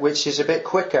 which is a bit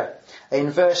quicker.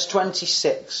 In verse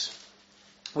 26,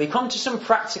 we come to some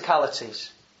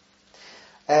practicalities.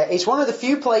 It's one of the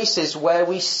few places where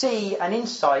we see an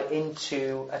insight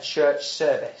into a church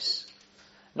service.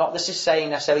 Not this is saying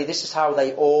necessarily this is how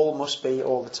they all must be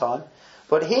all the time.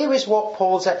 But here is what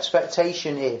Paul's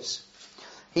expectation is.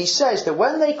 He says that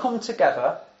when they come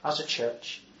together as a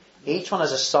church, each one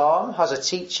has a psalm, has a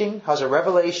teaching, has a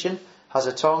revelation, has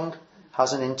a tongue,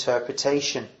 has an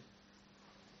interpretation.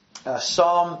 A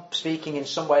psalm speaking in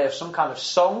some way of some kind of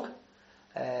song,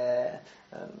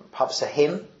 perhaps a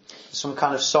hymn, some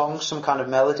kind of song, some kind of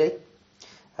melody.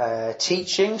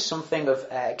 Teaching, something of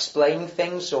explaining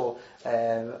things or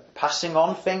passing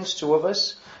on things to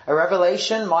others. A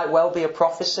revelation might well be a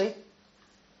prophecy.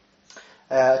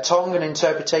 Tongue and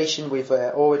interpretation we've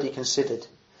already considered.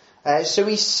 So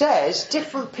he says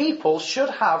different people should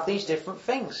have these different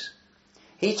things.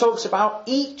 He talks about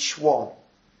each one.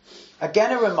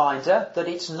 Again, a reminder that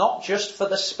it's not just for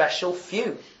the special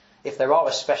few, if there are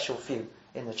a special few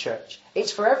in the church.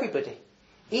 It's for everybody.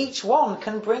 Each one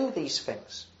can bring these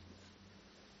things.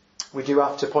 We do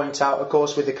have to point out, of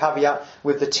course, with the caveat,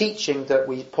 with the teaching that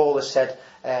Paul has said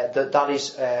that is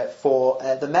for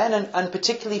the men and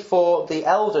particularly for the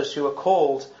elders who are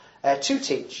called to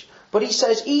teach. But he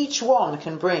says each one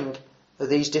can bring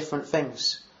these different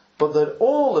things, but that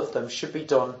all of them should be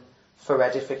done for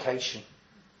edification.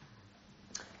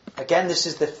 Again, this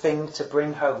is the thing to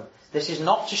bring home. This is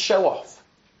not to show off.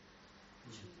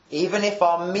 Even if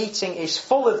our meeting is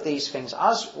full of these things,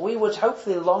 as we would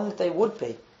hopefully long they would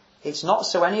be, it's not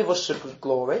so any of us should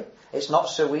glory. It's not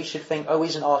so we should think, oh,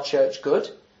 isn't our church good?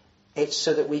 It's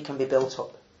so that we can be built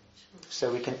up,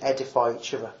 so we can edify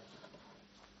each other.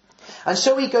 And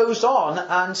so he goes on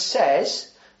and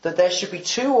says that there should be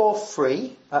 2 or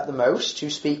 3 at the most who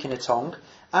speak in a tongue,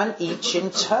 and each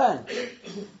in turn.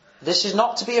 This is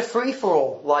not to be a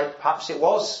free-for-all, like perhaps it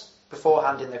was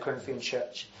beforehand in the Corinthian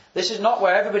church. This is not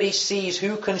where everybody sees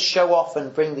who can show off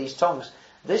and bring these tongues.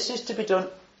 This is to be done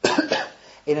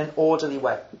in an orderly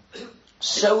way,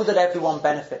 so that everyone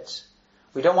benefits.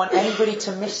 We don't want anybody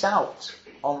to miss out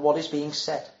on what is being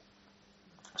said.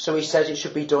 So he says it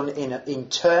should be done in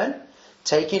turn,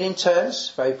 taking in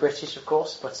turns, very British of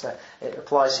course, but it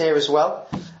applies here as well.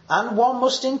 And one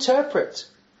must interpret,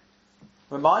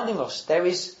 reminding us there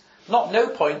is not no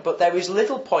point, but there is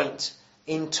little point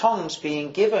in tongues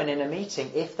being given in a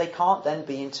meeting if they can't then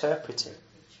be interpreted.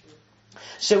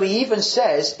 So he even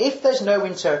says, if there's no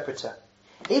interpreter,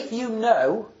 if you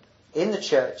know in the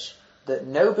church that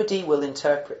nobody will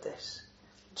interpret this,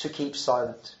 to keep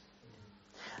silent.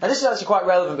 And this is actually quite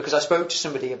relevant because I spoke to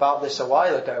somebody about this a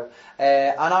while ago,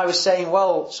 and I was saying,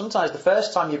 well, sometimes the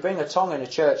first time you bring a tongue in a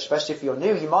church, especially if you're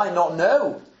new, you might not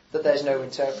know that there's no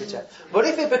interpreter. But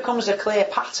if it becomes a clear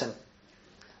pattern,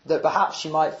 that perhaps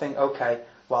you might think, okay,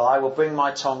 well, I will bring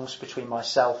my tongues between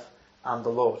myself and the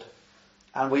Lord.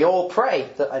 And we all pray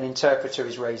that an interpreter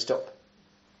is raised up.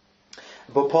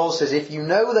 But Paul says, if you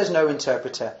know there's no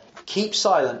interpreter, keep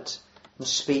silent and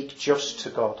speak just to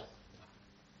God.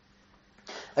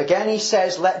 Again, he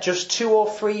says, let just 2 or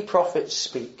 3 prophets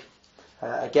speak.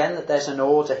 Again, that there's an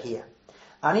order here.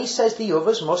 And he says the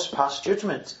others must pass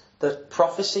judgment. The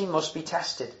prophecy must be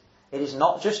tested. It is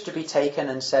not just to be taken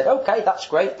and said, okay, that's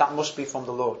great, that must be from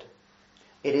the Lord.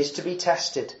 It is to be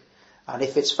tested. And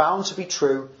if it's found to be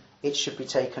true, it should be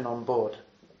taken on board.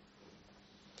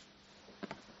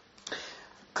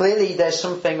 Clearly, there's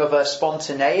something of a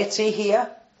spontaneity here.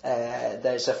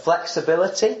 There's a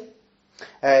flexibility.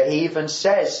 He even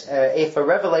says, if a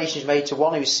revelation is made to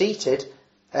one who's seated,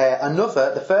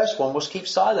 the first one must keep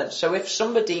silent. So if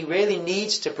somebody really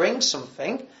needs to bring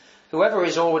something, Whoever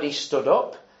is already stood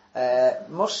up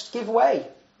must give way.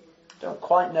 Don't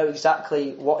quite know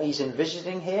exactly what he's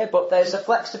envisioning here, but there's a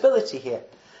flexibility here.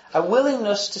 A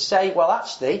willingness to say, well,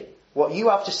 actually, what you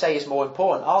have to say is more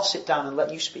important. I'll sit down and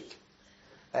let you speak.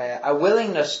 A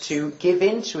willingness to give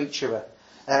in to each other,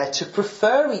 to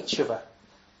prefer each other,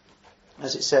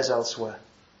 as it says elsewhere.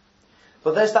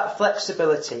 But there's that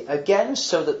flexibility, again,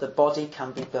 so that the body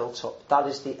can be built up. That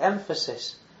is the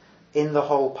emphasis in the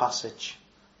whole passage.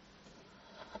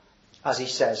 As he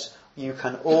says, you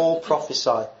can all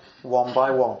prophesy one by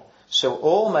one, so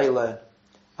all may learn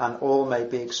and all may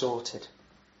be exhorted.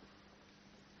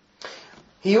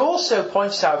 He also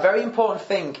points out a very important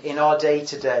thing in our day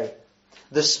to day.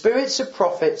 The spirits of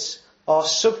prophets are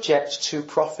subject to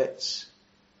prophets.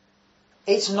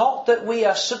 It's not that we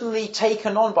are suddenly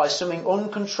taken on by something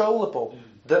uncontrollable,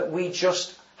 that we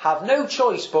just have no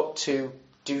choice but to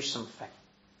do something.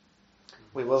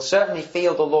 We will certainly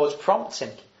feel the Lord's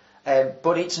prompting,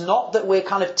 but it's not that we're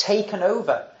kind of taken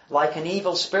over like an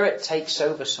evil spirit takes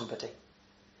over somebody.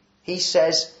 He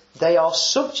says they are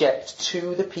subject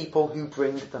to the people who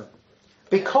bring them,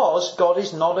 because God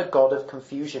is not a God of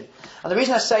confusion. And the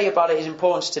reason I say about it is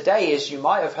importance today is you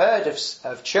might have heard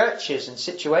of churches and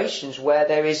situations where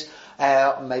there is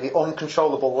maybe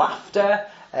uncontrollable laughter,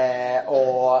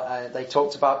 or they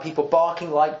talked about people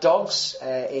barking like dogs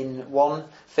in one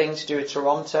thing to do with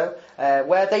Toronto,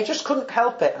 where they just couldn't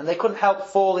help it and they couldn't help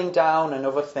falling down and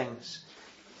other things.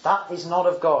 That is not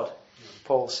of God,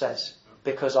 Paul says,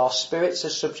 because our spirits are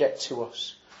subject to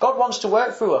us. God wants to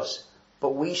work through us,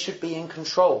 but we should be in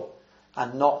control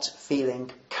and not feeling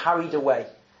carried away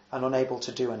and unable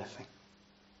to do anything.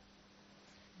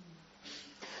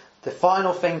 The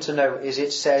final thing to note is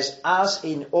it says, as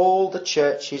in all the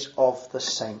churches of the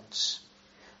saints.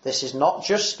 This is not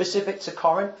just specific to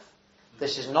Corinth.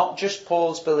 This is not just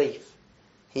Paul's belief.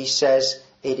 He says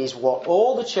it is what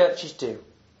all the churches do.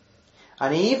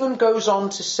 And he even goes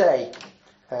on to say,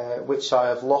 which I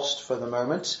have lost for the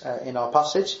moment in our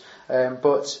passage,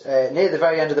 but near the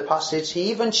very end of the passage, he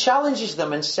even challenges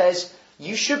them and says,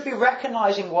 you should be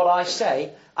recognizing what I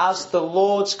say as the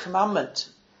Lord's commandment.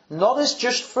 Not as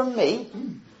just from me,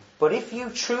 but if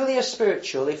you truly are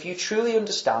spiritual, if you truly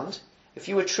understand, if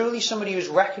you are truly somebody who's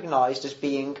recognized as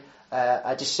being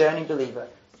a discerning believer,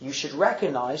 you should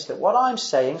recognize that what I'm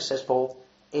saying, says Paul,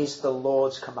 is the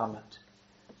Lord's commandment.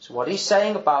 So what he's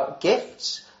saying about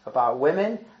gifts, about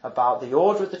women, about the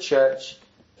order of the church,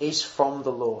 is from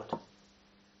the Lord.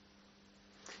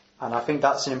 And I think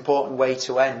that's an important way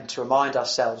to end, to remind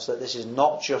ourselves that this is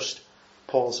not just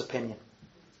Paul's opinion.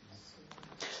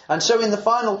 And so in the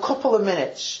final couple of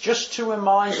minutes, just to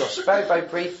remind us very, very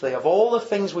briefly of all the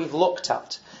things we've looked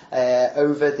at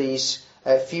over these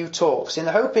few talks, in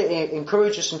the hope it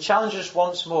encourages and challenges us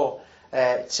once more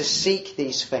to seek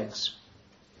these things.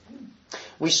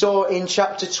 We saw in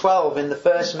chapter 12 in the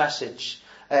first message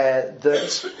that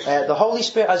the Holy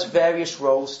Spirit has various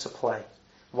roles to play.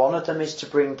 One of them is to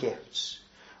bring gifts.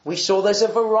 We saw there's a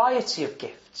variety of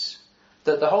gifts.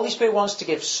 That the Holy Spirit wants to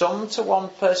give some to one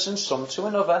person, some to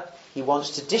another. He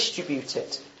wants to distribute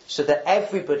it so that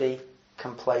everybody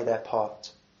can play their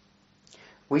part.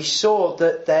 We saw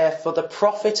that they're for the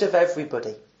profit of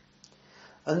everybody.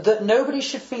 And that nobody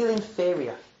should feel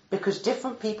inferior, because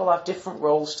different people have different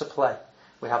roles to play.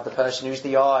 We have the person who's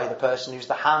the eye, the person who's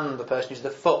the hand, the person who's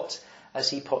the foot, as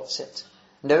he puts it.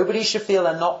 Nobody should feel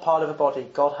they're not part of a body.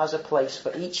 God has a place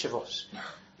for each of us,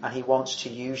 and he wants to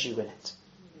use you in it.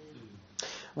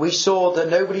 We saw that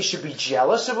nobody should be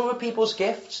jealous of other people's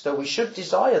gifts, though we should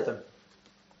desire them.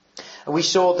 And we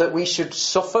saw that we should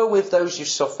suffer with those who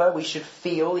suffer. We should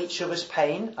feel each other's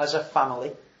pain as a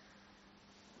family.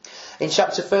 In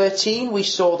chapter 13, we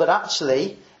saw that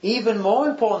actually, even more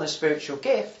important than spiritual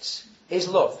gifts is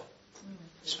love.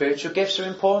 Spiritual gifts are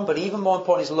important, but even more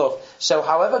important is love. So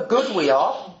however good we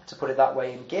are, to put it that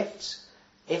way, in gifts,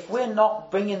 if we're not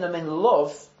bringing them in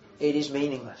love, it is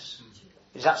meaningless.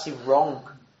 It's actually wrong,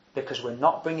 because we're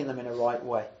not bringing them in a right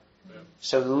way.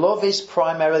 So love is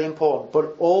primarily important,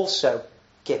 but also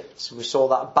gifts. We saw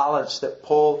that balance that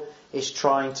Paul is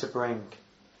trying to bring.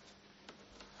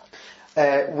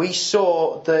 We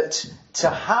saw that to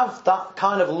have that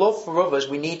kind of love for others,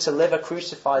 we need to live a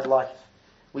crucified life.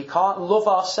 We can't love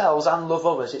ourselves and love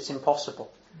others. It's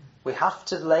impossible. We have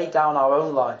to lay down our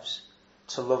own lives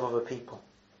to love other people.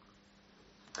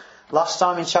 Last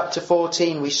time in chapter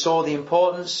 14, we saw the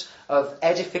importance of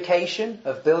edification,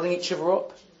 of building each other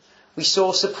up. We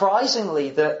saw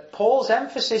surprisingly that Paul's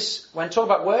emphasis when talking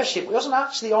about worship wasn't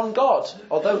actually on God,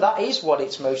 although that is what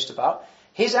it's most about.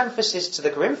 His emphasis to the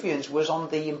Corinthians was on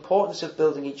the importance of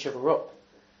building each other up.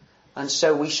 And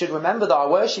so we should remember that our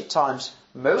worship times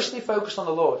mostly focus on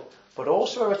the Lord, but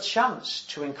also are a chance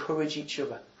to encourage each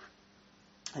other.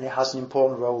 And it has an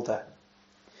important role there.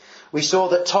 We saw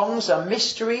that tongues are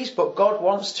mysteries, but God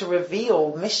wants to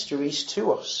reveal mysteries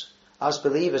to us as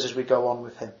believers as we go on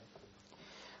with Him.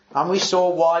 And we saw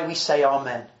why we say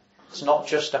Amen. It's not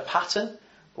just a pattern,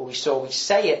 but we saw we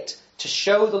say it to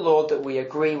show the Lord that we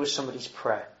agree with somebody's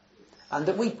prayer. And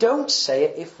that we don't say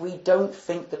it if we don't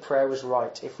think the prayer was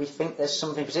right. If we think there's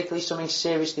something, particularly something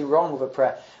seriously wrong with a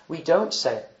prayer, we don't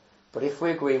say it. But if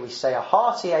we agree, we say a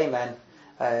hearty amen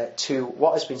to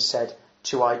what has been said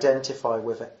to identify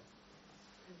with it.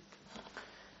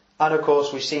 And of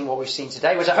course, we've seen what we've seen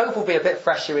today, which I hope will be a bit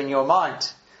fresher in your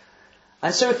mind.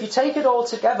 And so if you take it all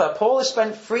together, Paul has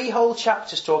spent 3 whole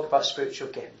chapters talking about spiritual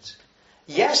gifts.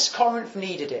 Yes, Corinth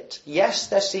needed it. Yes,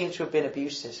 there seem to have been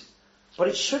abuses. But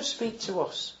it should speak to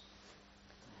us.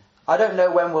 I don't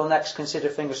know when we'll next consider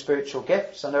a thing of spiritual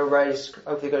gifts. I know Ray's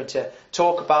hopefully going to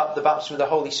talk about the baptism of the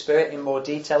Holy Spirit in more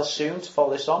detail soon to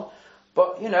follow this on.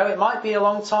 But, it might be a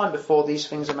long time before these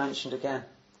things are mentioned again.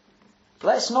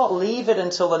 Let's not leave it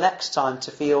until the next time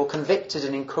to feel convicted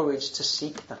and encouraged to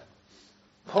seek them.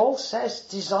 Paul says,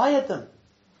 desire them.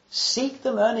 Seek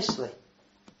them earnestly.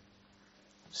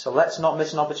 So let's not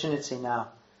miss an opportunity now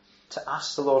to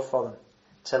ask the Lord for them.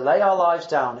 To lay our lives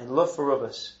down in love for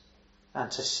others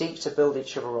and to seek to build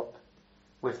each other up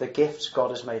with the gifts God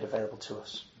has made available to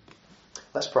us.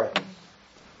 Let's pray.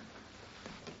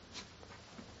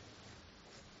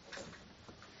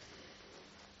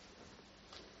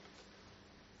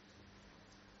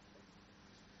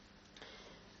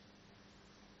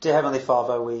 Dear Heavenly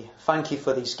Father, we thank you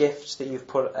for these gifts that you've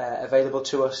put available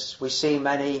to us. We see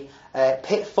many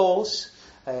pitfalls.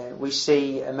 We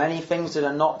see many things that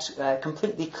are not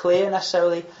completely clear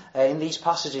necessarily in these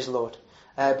passages, Lord.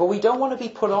 But we don't want to be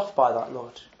put off by that,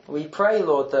 Lord. We pray,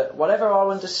 Lord, that whatever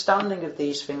our understanding of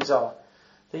these things are,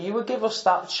 that you would give us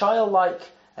that childlike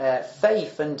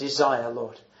faith and desire,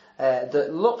 Lord,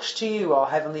 that looks to you, our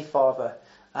Heavenly Father,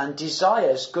 and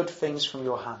desires good things from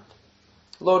your hand.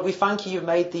 Lord, we thank you you've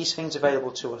made these things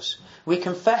available to us. We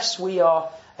confess we are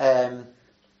in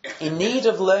need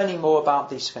of learning more about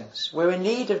these things. We're in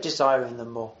need of desiring them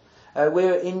more.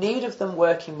 We're in need of them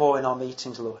working more in our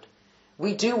meetings, Lord.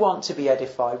 We do want to be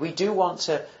edified. We do want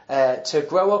to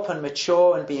grow up and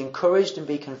mature and be encouraged and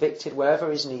be convicted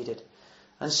wherever is needed.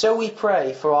 And so we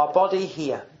pray for our body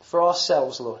here, for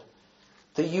ourselves, Lord,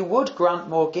 that you would grant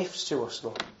more gifts to us,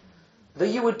 Lord. That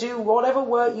you would do whatever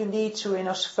work you need to in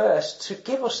us first to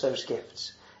give us those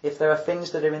gifts, if there are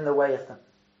things that are in the way of them.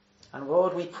 And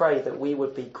Lord, we pray that we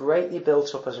would be greatly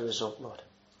built up as a result, Lord.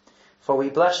 For we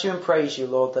bless you and praise you,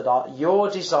 Lord, that your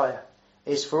desire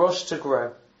is for us to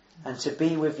grow and to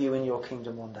be with you in your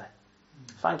kingdom one day.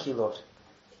 Thank you, Lord.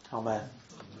 Amen.